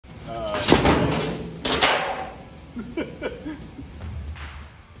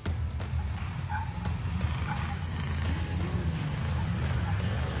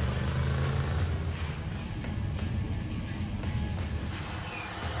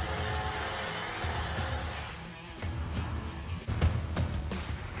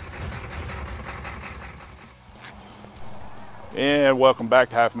And welcome back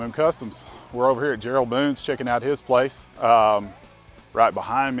to Half Moon Customs. We're over here at Gerald Moon's checking out his place. Right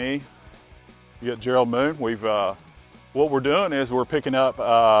behind me, you got Gerald Moon. What we're doing is we're picking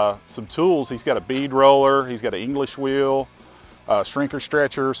up some tools. He's got a bead roller, he's got an English wheel, shrinker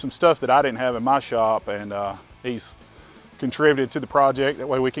stretcher, some stuff that I didn't have in my shop, and he's contributed to the project. That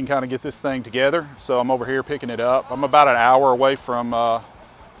way we can kind of get this thing together. So I'm over here picking it up. I'm about an hour away from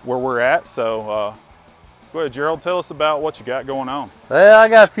where we're at, so go ahead, Gerald, tell us about what you got going on. Well, I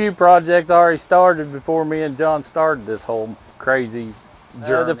got a few projects already started before me and John started this whole crazy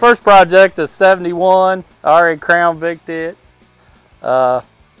journey. The first project is 71. I already Crown Vic'd it.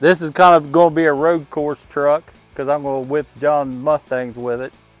 This is kind of going to be a road course truck because I'm going to whip John's Mustangs with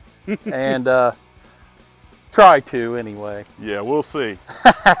it. And try to anyway. Yeah, we'll see.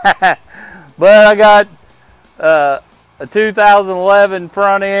 But I got a 2011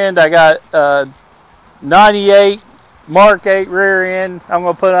 front end. I got 98 Mark 8 rear end I'm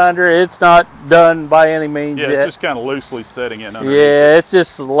going to put under it. It's not done by any means yet. It's just kind of loosely setting it underneath. Yeah, it's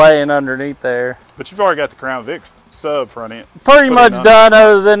just laying underneath there. But you've already got the Crown Vic sub front end. Pretty much done,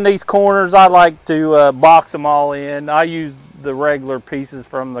 other than these corners. I like to box them all in. I use the regular pieces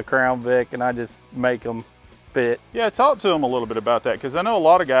from the Crown Vic and I just make them fit. Yeah, talk to them a little bit about that, because I know a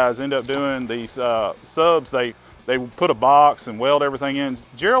lot of guys end up doing these subs. They put a box and weld everything in.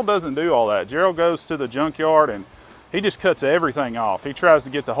 Gerald doesn't do all that. Gerald goes to the junkyard and he just cuts everything off. He tries to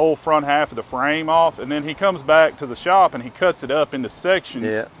get the whole front half of the frame off, and then he comes back to the shop and he cuts it up into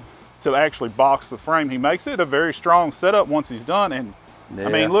sections to actually box the frame. He makes it a very strong setup once he's done. And I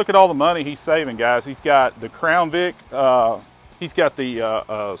mean, look at all the money he's saving, guys. He's got the Crown Vic, he's got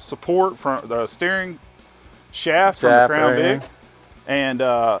the support from the steering shaft from the Crown Vic,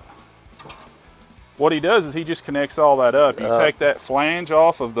 and what he does is he just connects all that up. You take that flange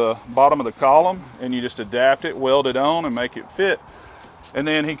off of the bottom of the column and you just adapt it, weld it on, and make it fit. And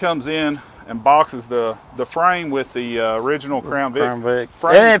then he comes in and boxes the frame with the original Crown Vic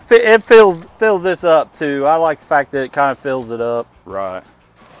frame. And it fills this up too. I like the fact that it kind of fills it up. Right.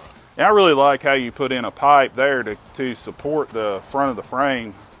 And I really like how you put in a pipe there to support the front of the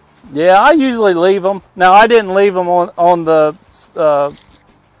frame. Yeah, I usually leave them. Now, I didn't leave them on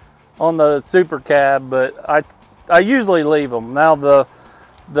the super cab, but I usually leave them. Now the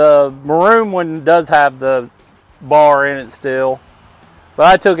maroon one does have the bar in it still, but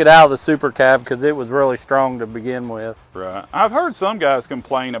I took it out of the super cab because it was really strong to begin with. Right. I've heard some guys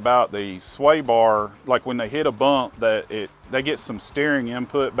complain about the sway bar, like when they hit a bump, that they get some steering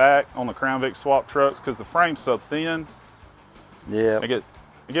input back on the Crown Vic swap trucks because the frame's so thin. Yeah.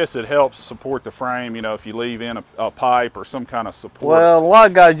 I guess it helps support the frame, you know, if you leave in a pipe or some kind of support. Well, a lot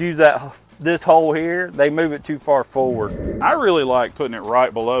of guys use this hole here. They move it too far forward. I really like putting it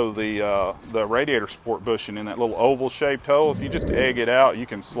right below the radiator support bushing in that little oval shaped hole. If you just egg it out, you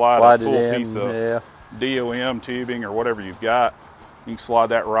can slide a full piece of DOM tubing or whatever you've got. You can slide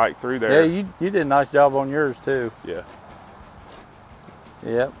that right through there. Yeah, you did a nice job on yours too. Yeah.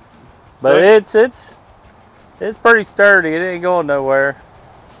 Yep. But it's pretty sturdy. It ain't going nowhere.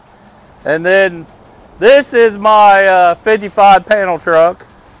 And then this is my 55 panel truck.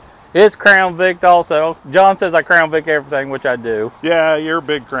 It's Crown Vic also. John says I Crown Vic everything, which I do. Yeah, you're a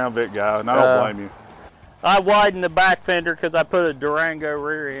big Crown Vic guy, and I don't blame you. I widened the back fender because I put a Durango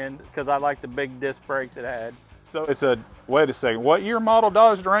rear end because I like the big disc brakes it had. So it's a, wait a second, what year model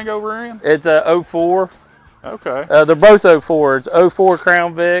Dodge Durango rear end? It's a 04. Okay. They're both 04. It's 04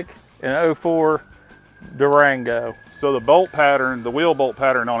 Crown Vic and 04 Durango. So the bolt pattern, the wheel bolt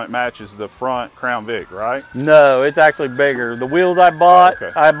pattern on it matches the front Crown Vic, right? No, it's actually bigger. The wheels I bought,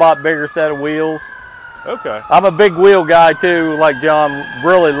 I bought bigger set of wheels. Okay. I'm a big wheel guy too, like John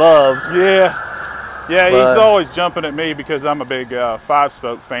really loves. Yeah, he's always jumping at me because I'm a big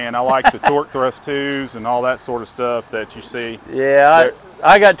 5-spoke fan. I like the torque thrust 2s and all that sort of stuff that you see. Yeah,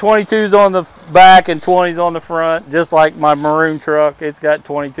 I got 22s on the back and 20s on the front, just like my maroon truck. It's got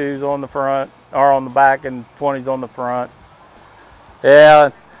 22s on the front, or on the back, and 20s on the front. Yeah,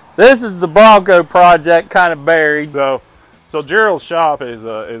 this is the Bronco project, kind of buried. So Gerald's shop is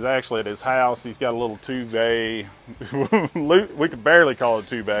actually at his house. He's got a little 2-bay. We could barely call it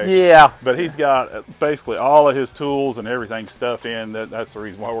 2-bay. Yeah. But he's got basically all of his tools and everything stuffed in. That's the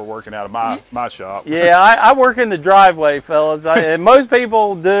reason why we're working out of my shop. Yeah, I work in the driveway, fellas. And most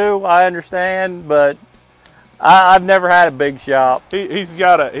people do, I understand, but I've never had a big shop. He's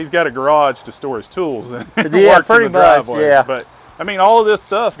got a garage to store his tools in. Yeah, pretty much. Yeah. But I mean, all of this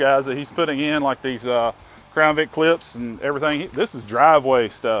stuff, guys, that he's putting in, like these Crown Vic clips and everything. This is driveway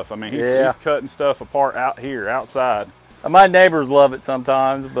stuff. I mean, he's cutting stuff apart out here, outside. My neighbors love it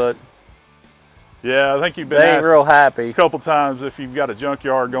sometimes, but yeah, I think you've been they ain't real happy a couple times if you've got a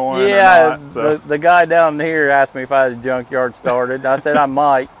junkyard going. Yeah, or not, so. the guy down here asked me if I had a junkyard started. I said I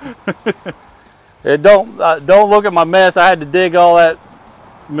might. Don't look at my mess. I had to dig all that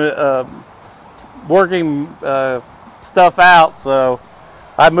working stuff out, so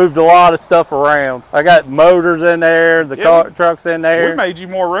I moved a lot of stuff around. I got motors in there, the trucks in there. We made you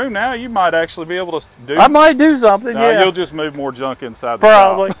more room now. You might actually be able to do. I might do something. No, yeah, you'll just move more junk inside the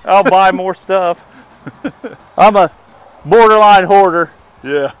probably. shop. I'll buy more stuff. I'm a borderline hoarder.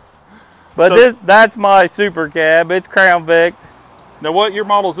 Yeah. But so, that's my super cab. It's Crown Vic. Now, what year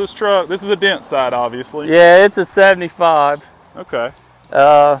model is this truck? This is a dent side, obviously. Yeah, it's a 75. Okay.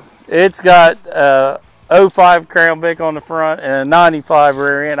 It's got 05 Crown Vic on the front and a 95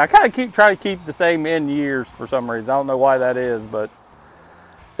 rear end. I kind of try to keep the same end years for some reason. I don't know why that is, but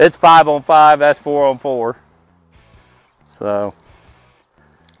it's 5-on-5. That's 4-on-4. So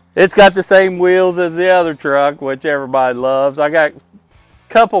it's got the same wheels as the other truck, which everybody loves. I got a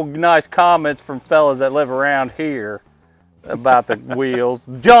couple nice comments from fellas that live around here about the wheels.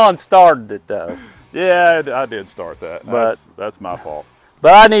 John started it though. Yeah, I did start that. But that's my fault.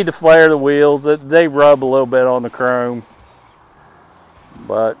 But I need to flare the wheels. They rub a little bit on the chrome.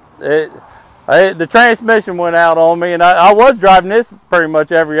 But the transmission went out on me, and I was driving this pretty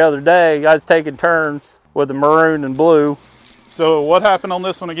much every other day. I was taking turns with the maroon and blue. So what happened on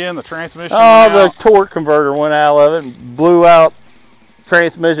this one again? The transmission went out? The torque converter went out of it and blew out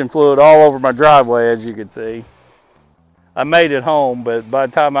transmission fluid all over my driveway, as you can see. I made it home, but by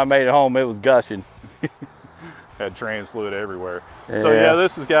the time I made it home, it was gushing. Had trans fluid everywhere. Yeah. So yeah,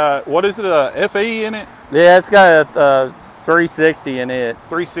 this has got, what is it, a FE in it? Yeah, it's got a 360 in it.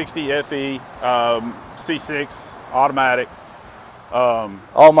 360 FE, C6, automatic.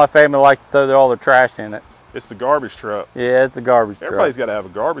 All my family like to throw all the trash in it. It's the garbage truck. Yeah, it's a garbage truck. Everybody's got to have a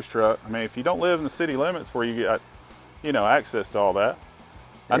garbage truck. I mean, if you don't live in the city limits where you got, you know, access to all that.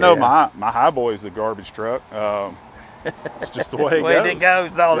 I know my high boy's the garbage truck. It's just the way it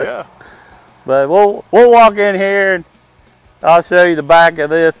goes. Yeah. But we'll walk in here and I'll show you the back of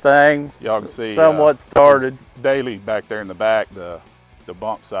this thing. Y'all can see somewhat started. Daily back there in the back, the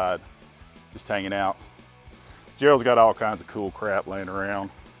bump side, just hanging out. Gerald's got all kinds of cool crap laying around.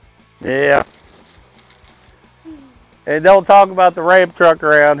 Yeah. And don't talk about the ramp truck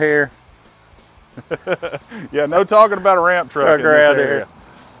around here. Yeah, no talking about a ramp truck in around this area.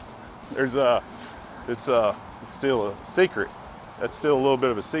 Here. It's still a secret. That's still a little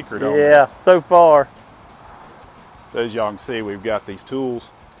bit of a secret on this. So far. As y'all can see, we've got these tools.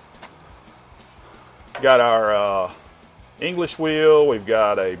 Got our English wheel, we've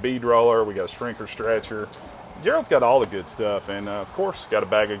got a bead roller, we got a shrinker stretcher. Gerald's got all the good stuff, and of course, got a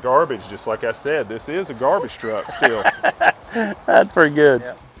bag of garbage. Just like I said, this is a garbage truck still. That's pretty good.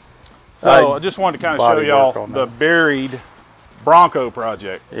 Yeah. So I just wanted to kind of show y'all the buried Bronco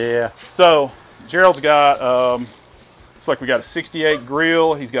project. Yeah. So Gerald's got, looks like we got a 68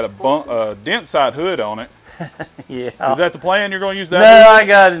 grill. He's got a dent side hood on it. Yeah. Is that the plan? You're going to use that? No, I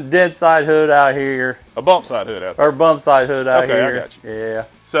got a dent side hood out here. A bump side hood out there. Or bump side hood out here. Okay, I got you. Yeah.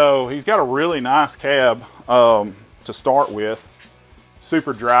 So he's got a really nice cab to start with.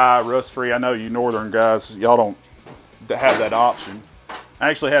 Super dry, rust free. I know you northern guys, y'all don't have that option. I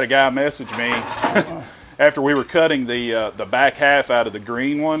actually had a guy message me after we were cutting the back half out of the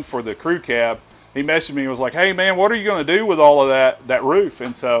green one for the crew cab. He messaged me and was like, "Hey man, what are you going to do with all of that roof?"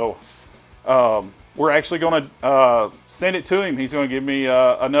 And so we're actually going to send it to him. He's going to give me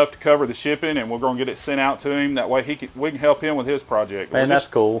enough to cover the shipping, and we're going to get it sent out to him. That way we can help him with his project. Man, that's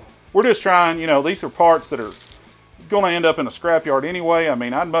cool. We're just trying, you know, these are parts that are going to end up in a scrapyard anyway. I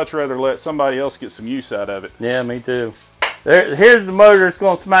mean, I'd much rather let somebody else get some use out of it. Yeah, me too. Here's the motor that's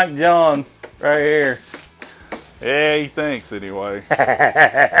going to smack John right here. Yeah, he thinks anyway.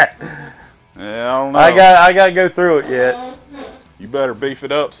 Yeah, I don't know. I got to go through it yet. You better beef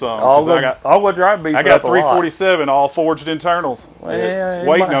it up some. I'll go try to beef it up. I got 347 all forged internals. Well, yeah,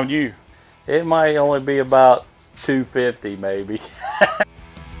 waiting on you. It might only be about 250 maybe.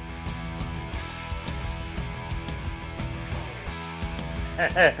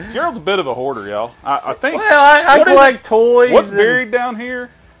 Gerald's a bit of a hoarder, y'all. I think. Well, I collect toys. What's buried down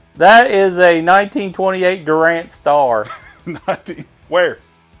here? That is a 1928 Durant Star. Where?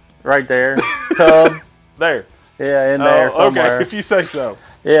 Right there. Tub. There. Yeah, in there somewhere. Okay, if you say so.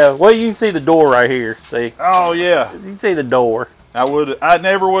 Yeah, well, you can see the door right here. See? Oh yeah. You can see the door. I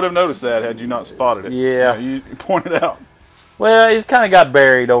never would have noticed that had you not spotted it. Yeah. You pointed out. Well, it's kind of got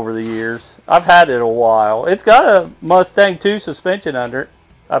buried over the years. I've had it a while. It's got a Mustang 2 suspension under it.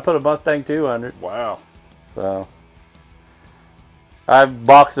 I put a Mustang 2 under it. Wow. So I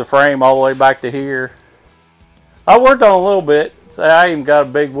boxed the frame all the way back to here. I worked on a little bit. So I even got a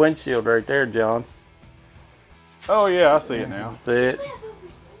big windshield right there, John. Oh yeah, I see it now. That's it.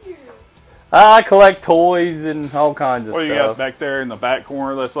 I collect toys and all kinds of What stuff. do you got back there in the back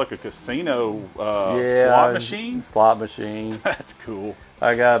corner? That's like a casino Yeah, slot machine. Slot machine. That's cool.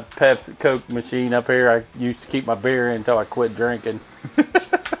 I got a Pepsi Coke machine up here. I used to keep my beer in until I quit drinking.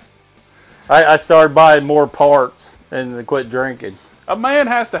 I started buying more parts and quit drinking. A man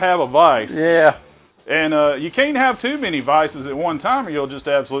has to have a vice. Yeah. And you can't have too many vices at one time or you'll just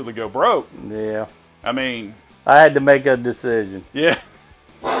absolutely go broke. Yeah. I mean... I had to make a decision. Yeah.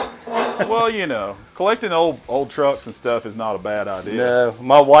 Well, you know, collecting old trucks and stuff is not a bad idea. No,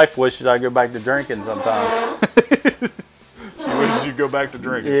 my wife wishes I go back to drinking sometimes. She wishes you go back to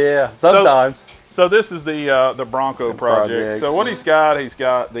drinking. Yeah, sometimes. So this is the Bronco project. So what he's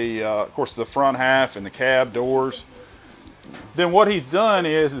got the of course the front half and the cab doors. Then what he's done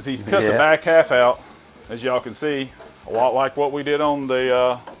is he's cut the back half out, as y'all can see, a lot like what we did on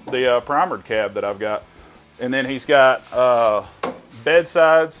the primered cab that I've got. And then he's got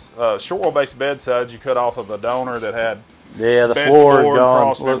bedsides, short wheelbase bedsides you cut off of a donor that had the floor is gone.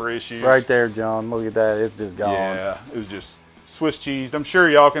 Cross member issues. Right there, John. Look at that. It's just gone. Yeah, it was just Swiss cheesed. I'm sure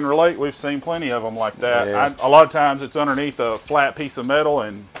y'all can relate. We've seen plenty of them like that. Yeah. A lot of times it's underneath a flat piece of metal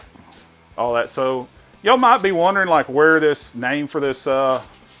and all that. So y'all might be wondering like where this name for this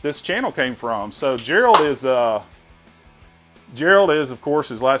this channel came from. So Gerald is of course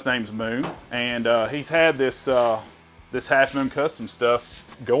his last name's Moon, and he's had this this Half Moon Custom stuff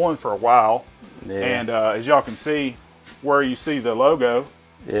going for a while. Yeah. And as y'all can see, where you see the logo.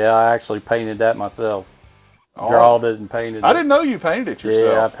 Yeah, I actually painted that myself. Drawed it and painted it. I didn't know you painted it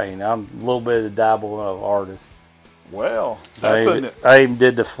yourself. Yeah, I painted. I'm a little bit of dabble of artist. Well, I even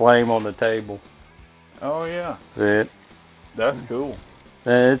did the flame on the table. Oh yeah. That's it. That's cool.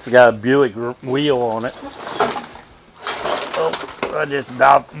 And it's got a Buick wheel on it. Oh, I just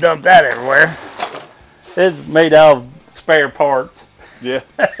dumped that everywhere. It's made out of spare parts. Yeah.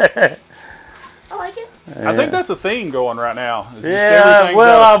 I like it. I think that's a theme going right now. Yeah,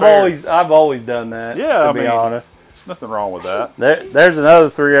 well, I've always done that. Yeah, to be honest, there's nothing wrong with that. There's another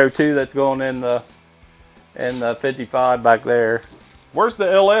 302 that's going in the 55 back there. Where's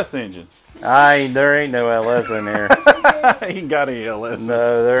the LS engine? There ain't no LS in there. Ain't got any LS.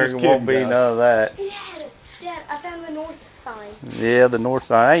 No, there won't be none of that. Dad, I found the north sign. Yeah, the north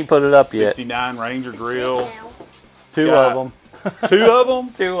sign. I ain't put it up yet. 59 Ranger grill. Two of them. Two of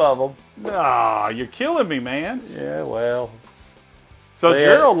them? Two of them. Ah, you're killing me, man. Yeah, well. So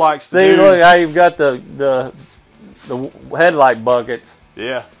Gerald likes to see, look, how you've got the headlight buckets.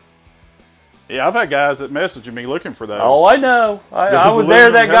 Yeah. Yeah, I've had guys that messaged me looking for those. Oh, I know. I was there,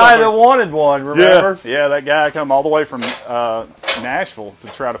 that guy that wanted one, remember? Yeah, that guy come all the way from Nashville to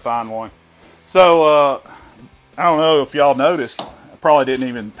try to find one. So, I don't know if y'all noticed. I probably didn't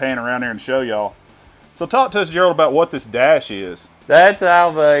even pan around there and show y'all. So talk to us, Gerald, about what this dash is. That's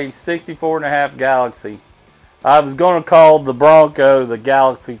out of a 64.5 Galaxy. I was going to call the Bronco the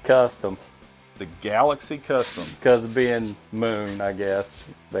Galaxy Custom. The Galaxy Custom. Because of being Moon, I guess,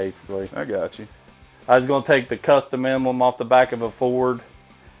 basically. I got you. I was going to take the custom emblem off the back of a Ford,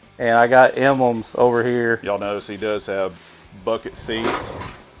 and I got emblems over here. Y'all notice he does have bucket seats.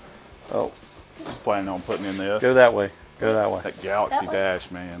 Oh. Just planning on putting in this. Go that way. Go that way. That Galaxy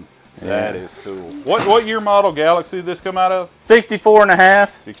dash, man. Yeah. That is cool. What year model Galaxy did this come out of? 64.5.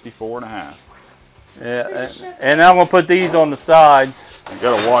 64.5. Yeah, and I'm going to put these on the sides. You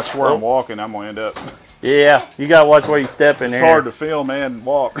got to watch where I'm walking. I'm going to end up. Yeah, you got to watch where you step in here. It's hard to film and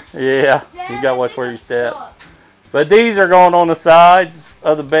walk. Yeah, you got to watch where you step. But these are going on the sides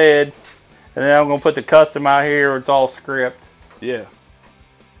of the bed. And then I'm going to put the custom out here where it's all script. Yeah.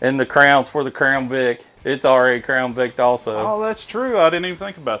 And the crowns for the Crown Vic. It's already Crown Vic also. Oh, that's true. I didn't even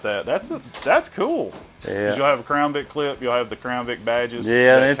think about that. That's cool. Yeah. You'll have a Crown Vic clip. You'll have the Crown Vic badges.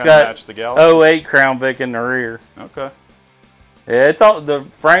 Yeah, and it's got match the Galaxy. 08 Crown Vic in the rear. Okay. Yeah, it's all, the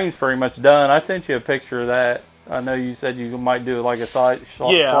frame's pretty much done. I sent you a picture of that. I know you said you might do like a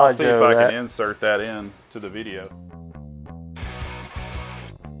slideshow. Yeah, I'll see if I can insert that in to the video.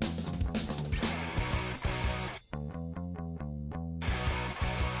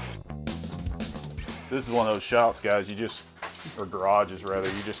 This is one of those shops, guys. Or garages rather.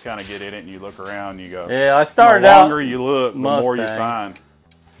 You just kind of get in it and you look around and you go. Yeah, I started out. The longer you look, the more you find.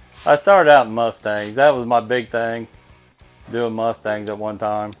 I started out in Mustangs. That was my big thing, doing Mustangs at one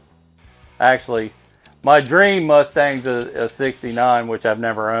time. Actually, my dream Mustang's a 69, which I've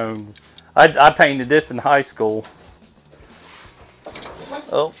never owned. I painted this in high school.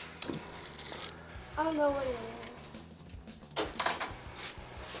 Oh. I don't know what it is.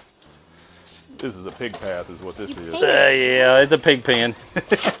 This is a pig path, is what this is. Yeah, it's a pig pen.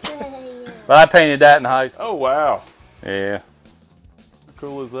 But I painted that in high school. Oh, wow. Yeah. How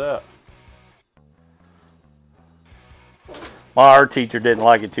cool is that? My art teacher didn't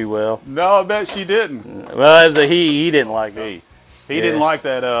like it too well. No, I bet she didn't. Well, it was a he. He didn't like it. He didn't like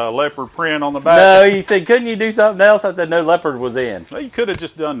that leopard print on the back. No, he said, couldn't you do something else? I said, no, leopard was in. Well, you could have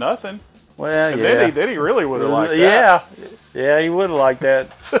just done nothing. Well, And yeah. then he really would have liked that. Yeah. Yeah, he would have liked that.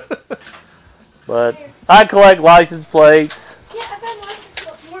 But I collect license plates. Yeah, I've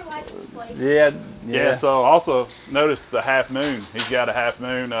had more license plates. Yeah. So also notice the half moon. He's got a half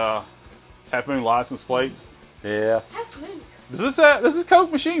moon license plates. Yeah. Half moon. This is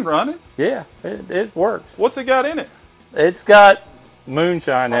Coke machine running. Yeah, it works. What's it got in it? It's got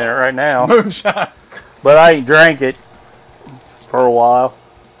moonshine in it right now. Moonshine. But I ain't drank it for a while.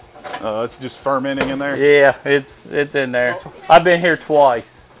 It's just fermenting in there. Yeah, it's in there. I've been here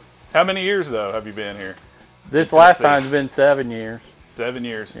twice. How many years though have you been here? This last time's been 7 years. 7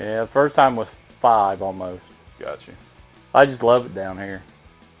 years. Yeah, the first time was 5 almost. Gotcha. I just love it down here.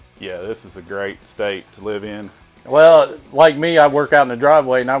 Yeah, this is a great state to live in. Well, like me, I work out in the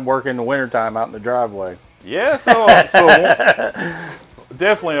driveway, and I work in the wintertime out in the driveway. Yeah, so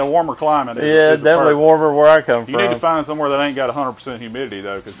definitely a warmer climate. Yeah, definitely warmer where I come from. You need to find somewhere that ain't got 100% humidity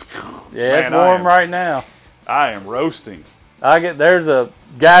though, because yeah, it's warm right now. I am roasting. There's a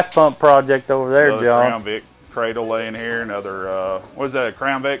gas pump project over there, Another John. Crown Vic cradle laying here. Another what is that? A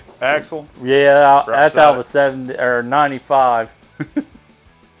Crown Vic axle? Yeah, that's out of a 70 or 95.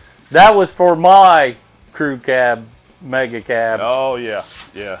 That was for my crew cab, mega cab. Oh yeah,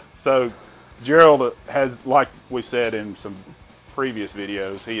 yeah. So Gerald has, like we said in some previous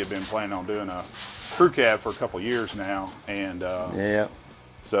videos, he had been planning on doing a crew cab for a couple years now, and yeah.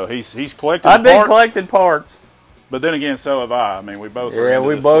 So he's collecting. I've been collecting parts. But then again, so have I. I mean, we both are into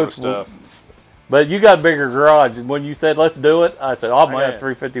we this both sort of stuff. But you got a bigger garage. When you said let's do it, I said, my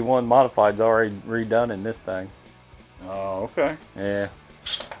 351 modified's already redone in this thing. Oh, okay. Yeah.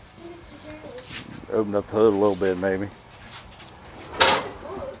 Open up the hood a little bit, maybe.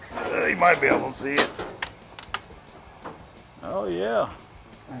 You might be able to see it. Oh yeah.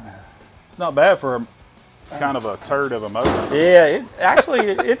 It's not bad for a kind of a turd of a motor. Yeah,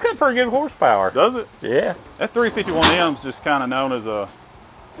 it's got pretty good horsepower. Does it? Yeah. That 351M's just kind of known as a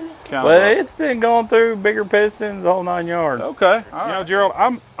it's been going through bigger pistons, the whole 9 yards. Okay. You know, Gerald,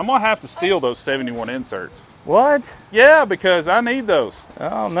 I'm gonna have to steal those 71 inserts. What? Yeah, because I need those.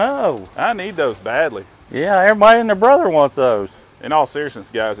 Oh no. I need those badly. Yeah, everybody and their brother wants those. In all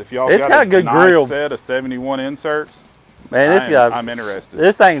seriousness, guys, if y'all got a good nice grill set of 71 inserts, man, I'm interested.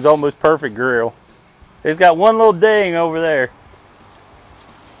 This thing's almost perfect grill. It's got one little ding over there.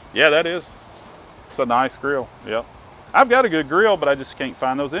 Yeah, that is. It's a nice grill. Yep. I've got a good grill, but I just can't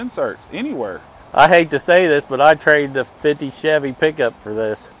find those inserts anywhere. I hate to say this, but I traded a 50 Chevy pickup for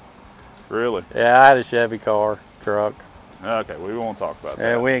this. Really? Yeah, I had a Chevy truck. Okay, we won't talk about that.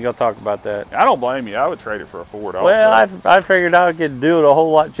 Yeah, we ain't gonna talk about that. I don't blame you. I would trade it for a Ford also. Well, I figured I could do it a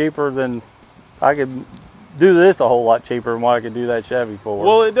whole lot cheaper than I could do this a whole lot cheaper than what I could do that Chevy for.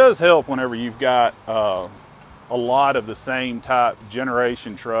 Well, it does help whenever you've got a lot of the same type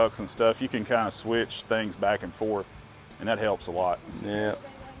generation trucks and stuff. You can kind of switch things back and forth, and that helps a lot. Yeah.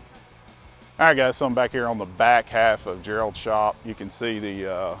 All right, guys, so I'm back here on the back half of Gerald's shop. You can see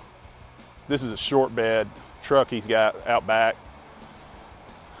this is a short bed truck he's got out back.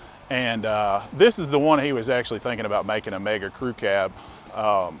 And this is the one he was actually thinking about making a mega crew cab.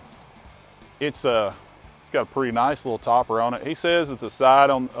 It's got a pretty nice little topper on it. He says that the side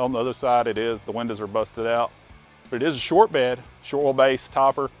on the other side the windows are busted out. But it is a short bed, short wheelbase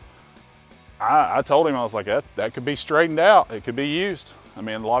topper. I told him, I was like, that could be straightened out. It could be used. I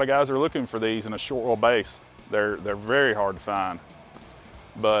mean, a lot of guys are looking for these in a short wheelbase. They're very hard to find.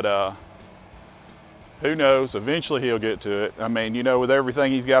 But who knows? Eventually he'll get to it. I mean, you know, with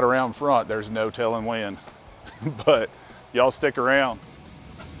everything he's got around front, there's no telling when. But y'all stick around.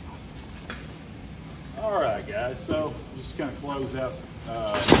 All right, guys. So just gonna close out.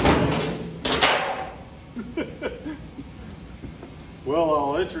 Well,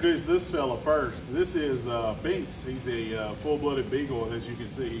 I'll introduce this fella first. This is Binks. He's a full-blooded beagle. As you can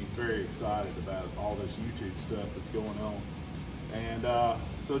see, he's very excited about all this YouTube stuff that's going on. And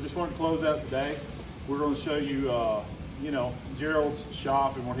so just want to close out today. We're going to show you you know, Gerald's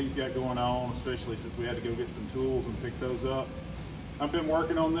shop and what he's got going on, especially since we had to go get some tools and pick those up. I've been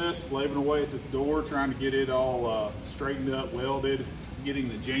working on this, slaving away at this door, trying to get it all straightened up, welded, getting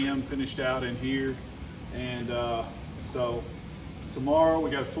the jamb finished out in here. And so tomorrow we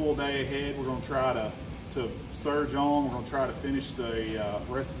got a full day ahead. We're going to try to surge on. We're going to try to finish the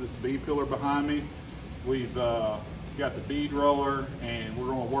rest of this B-pillar behind me. We've got the bead roller, and we're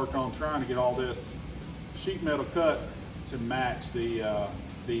going to work on trying to get all this sheet metal cut to match the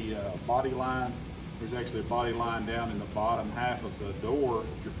body line. There's actually a body line down in the bottom half of the door.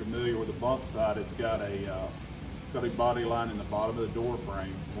 If you're familiar with the bump side, it's got a body line in the bottom of the door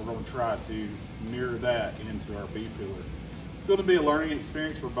frame. We're going to try to mirror that into our B-pillar. It's going to be a learning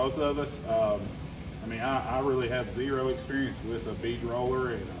experience for both of us. I mean, I really have zero experience with a bead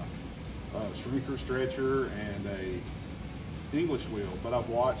roller and a shrinker stretcher and a English wheel, but I've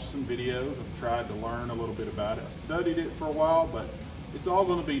watched some videos. I've tried to learn a little bit about it. I've studied it for a while, but it's all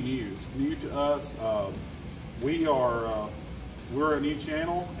going to be new. It's new to us. We're a new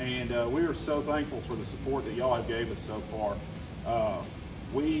channel, and we are so thankful for the support that y'all have gave us so far.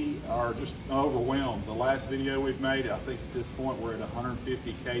 We are just overwhelmed. The last video we've made, I think at this point we're at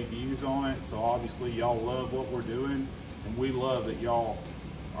 150K views on it. So obviously y'all love what we're doing, and we love that y'all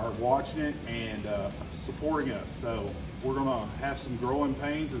are watching it and supporting us. So we're gonna have some growing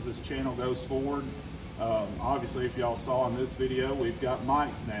pains as this channel goes forward. Obviously, if y'all saw in this video, we've got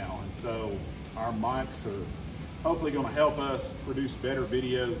mics now, and so our mics are hopefully gonna help us produce better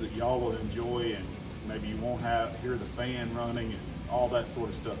videos that y'all will enjoy, and maybe you won't hear the fan running and all that sort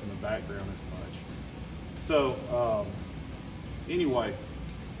of stuff in the background as much. So anyway,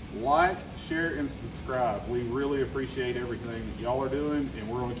 like, share, and subscribe. We really appreciate everything that y'all are doing, and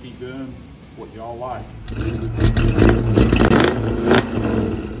we're going to keep doing what y'all like.